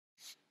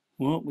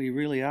Well, we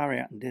really are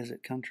out in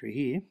desert country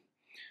here.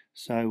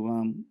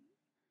 So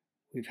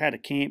we've had a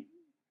camp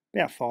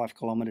about 5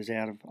 kilometres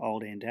out of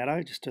Old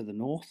Andado, just to the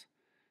north.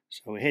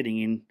 So we're heading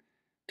in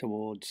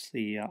towards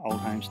the old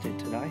homestead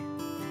today,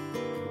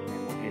 and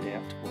then we'll head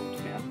out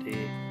towards Mount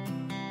Dare.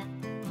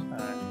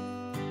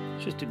 So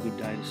it's just a good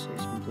day to see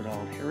some good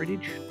old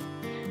heritage,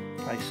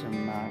 pay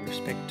some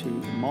respect to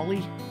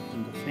Molly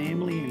and the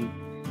family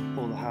and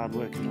all the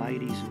hard-working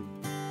ladies who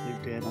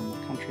lived out on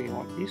the country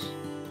like this.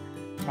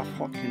 Tough,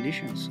 hot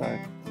conditions. So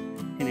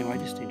anyway,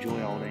 just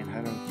enjoy Old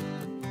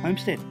Andado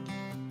Homestead.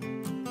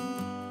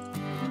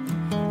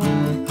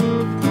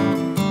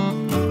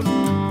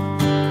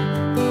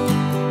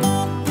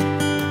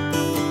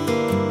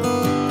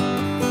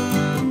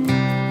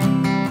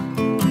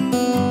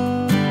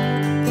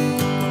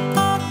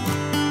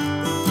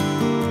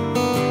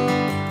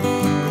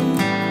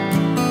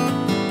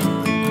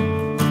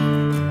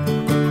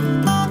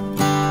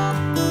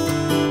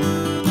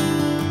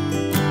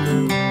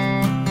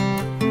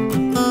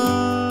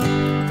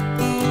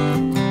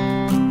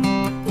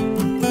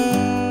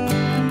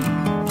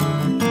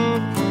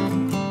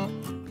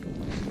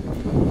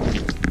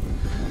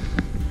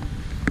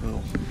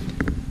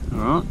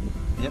 Alright.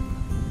 Yep.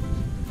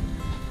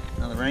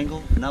 Another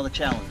angle, another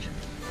challenge.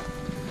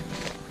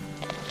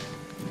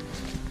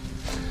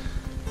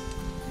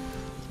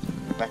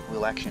 Back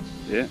wheel action.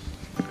 Yeah,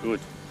 good.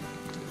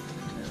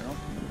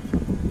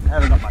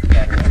 Haven't got much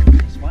battery out of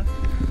this one.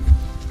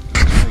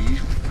 Per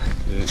usual.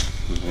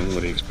 Yeah,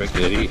 what do you expect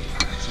out here?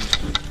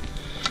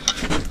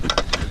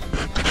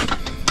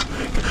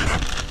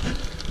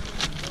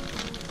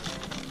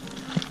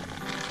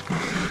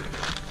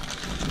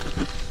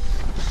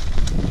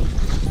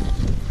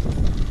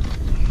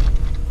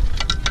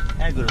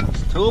 How good are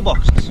these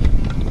toolboxes?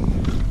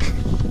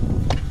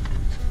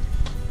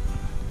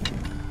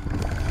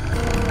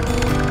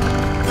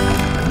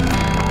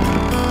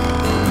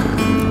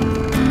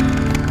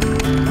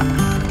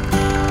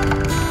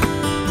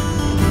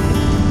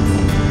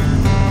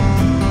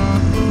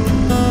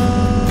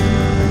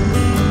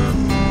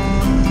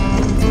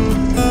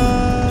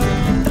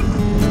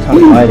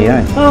 Tough lady,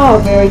 eh?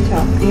 Oh, very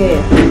tough,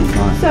 yeah.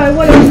 Nice. So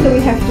what else do we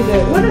have to do?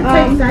 What did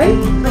Pete say?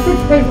 I said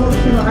to Pete what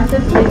she like. I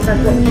said to Pete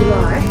that's what she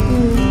likes.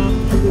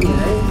 You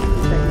know,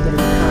 so you get a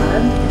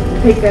card. And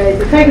Pete goes,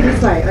 "We'll take it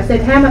this way." I said,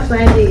 "How much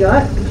land do you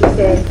got?" And she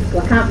said,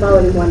 "Well, I can't mow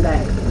it in one day."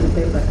 And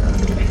Pete went,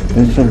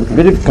 "Oh." It's a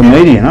bit of a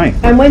comedian, eh?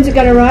 And when's it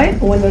going to rain?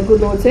 Or when the good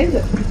Lord sends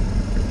it.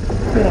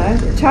 You know,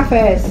 tough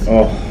ass.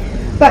 Oh.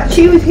 But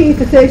she was here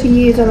for 30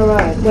 years on her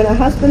own. When her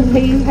husband,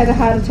 he had a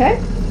heart attack.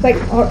 Do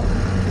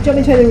you want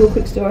me to tell you a real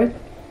quick story?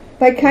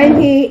 They came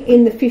here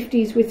in the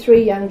 50s with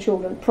 3 young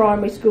children,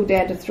 primary school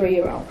down to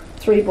 3-year-old,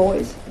 3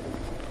 boys.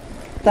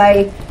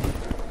 They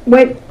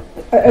went,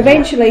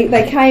 eventually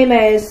they came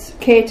as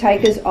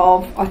caretakers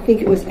of, I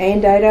think it was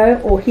Andado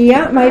or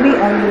here maybe,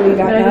 I really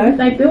don't know.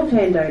 They built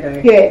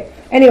Andado. Yeah,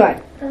 anyway,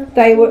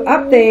 they were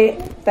up there,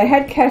 they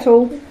had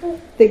cattle,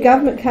 the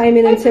government came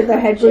in and said they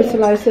had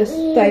brucellosis,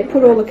 they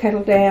put all the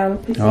cattle down.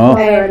 Oh.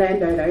 They were at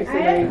Andado, so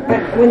they...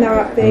 When they were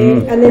up there,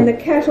 and then the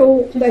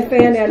cattle, they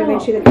found out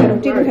eventually the cattle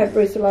didn't have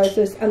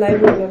brucellosis and they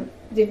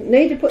didn't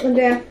need to put them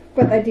down,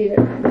 but they did it.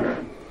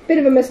 Bit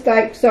of a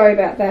mistake, sorry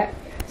about that.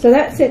 So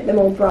that sent them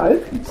all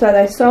broke, so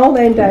they sold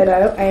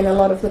Andado and a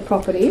lot of the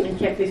property And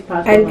kept this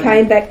part and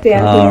came back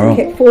down here and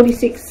kept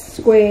 46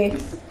 square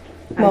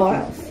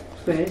miles.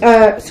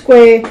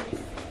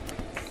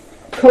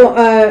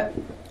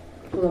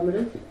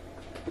 Kilometres.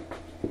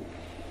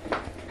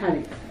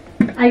 Paddocks.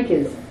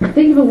 Acres.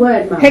 Think of a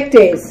word, Mark.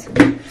 Hectares.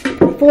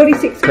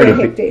 46 square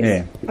hectares.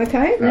 Yeah.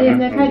 Okay?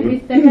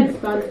 They've had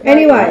fun.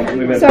 Anyway,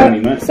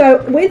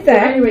 so with The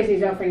that, only reason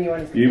he's offering you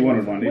one is... You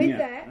wanted one, didn't you? with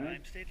that,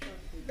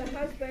 the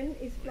husband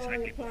is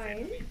flying a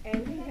plane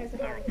and he has a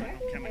heart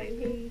attack and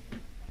he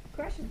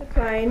crashes the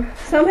plane,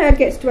 somehow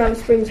gets to Alice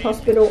Springs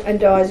Hospital and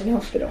dies in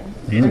hospital.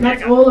 And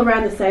that's all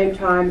around the same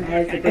time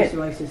as the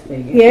brucellosis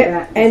thing.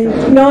 Yeah,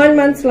 and 9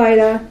 months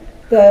later,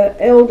 the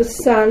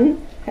eldest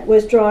son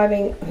was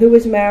driving, who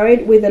was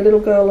married with a little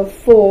girl of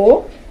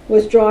 4,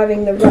 was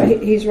driving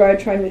his road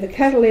train with the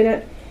cattle in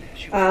it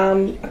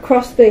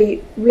across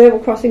the level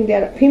crossing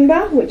down at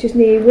Pimba, which is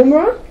near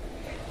Woomera,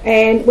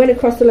 and went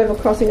across the level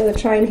crossing and the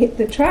train hit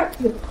the truck,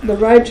 the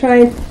road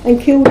train, and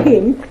killed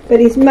him. But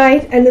his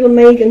mate and little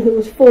Megan, who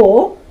was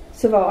 4,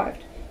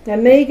 survived. Now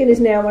Megan is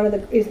now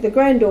is the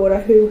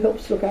granddaughter who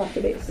helps look after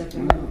this.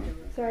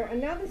 So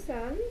another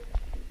son,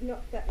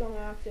 not that long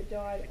after,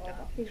 died of,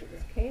 I think it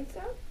was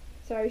cancer.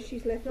 So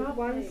she's left with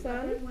one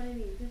son,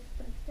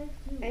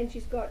 and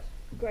she's got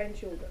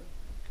grandchildren.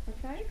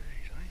 Okay?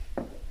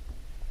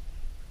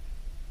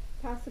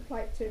 Pass the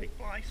plate to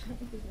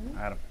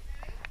Adam.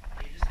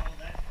 You just hold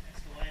that,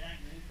 that's the way,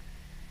 don't move.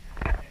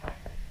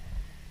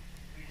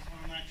 We just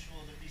want to make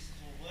sure that this is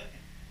all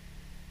working.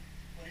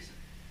 What is it?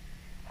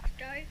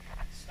 Stove.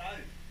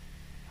 Stove.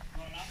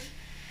 Not an oven?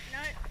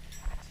 No.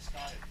 It's a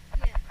stove.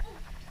 Yeah.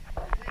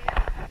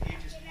 You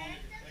just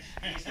wanted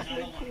to use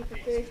another one. for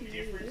There's 30 the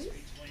difference years.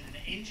 between an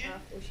engine.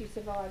 After she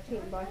survived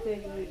him by 30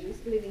 years,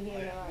 living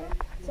here on her own.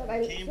 So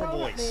they Canberra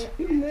sold up boys.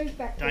 there, moved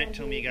back Don't down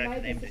tell me you here, go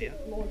for made them, this do a you?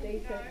 bit more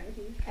decent,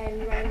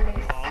 and ran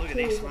these Oh, look at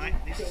this, tourism mate.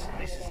 This things is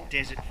in and out.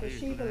 desert So food.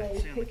 she Look at that.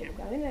 believes See on the people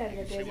camera. going in and out of the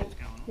You can see desert what's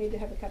going on. need to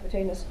have a cup of tea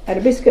and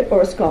a biscuit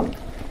or a scone.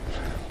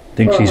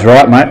 Think she's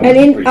right, mate. And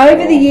in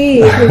over the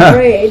years, we've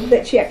read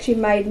that she actually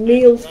made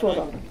meals for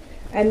them.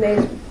 And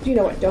there's, do you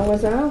know what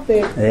dongas are?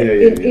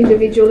 They're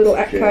individual little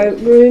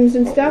ATCO rooms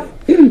and stuff.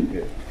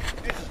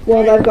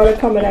 Well, they've got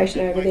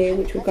accommodation over there,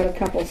 which we've got a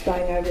couple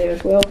staying over there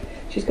as well.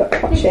 She's got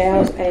hot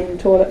showers and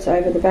toilets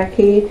over the back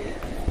here.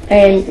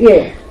 And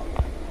yeah,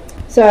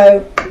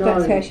 so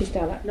that's how she's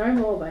done it. No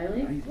more,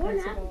 Bailey.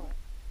 Oh,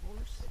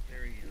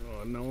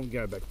 no, I'll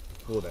go back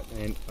before that.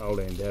 And old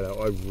Andado,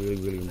 I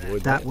really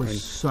enjoyed that. That was And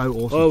so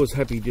awesome. I was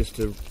happy just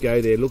to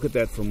go there, look at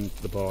that from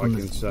the bike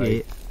and say,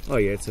 yeah. oh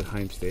yeah, it's at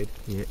Homestead.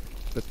 Yeah.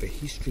 But the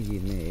history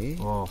in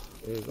there, Oh,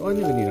 I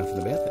never knew nothing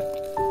about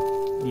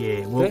that.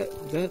 yeah. Well,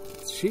 That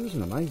she was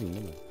an amazing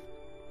woman.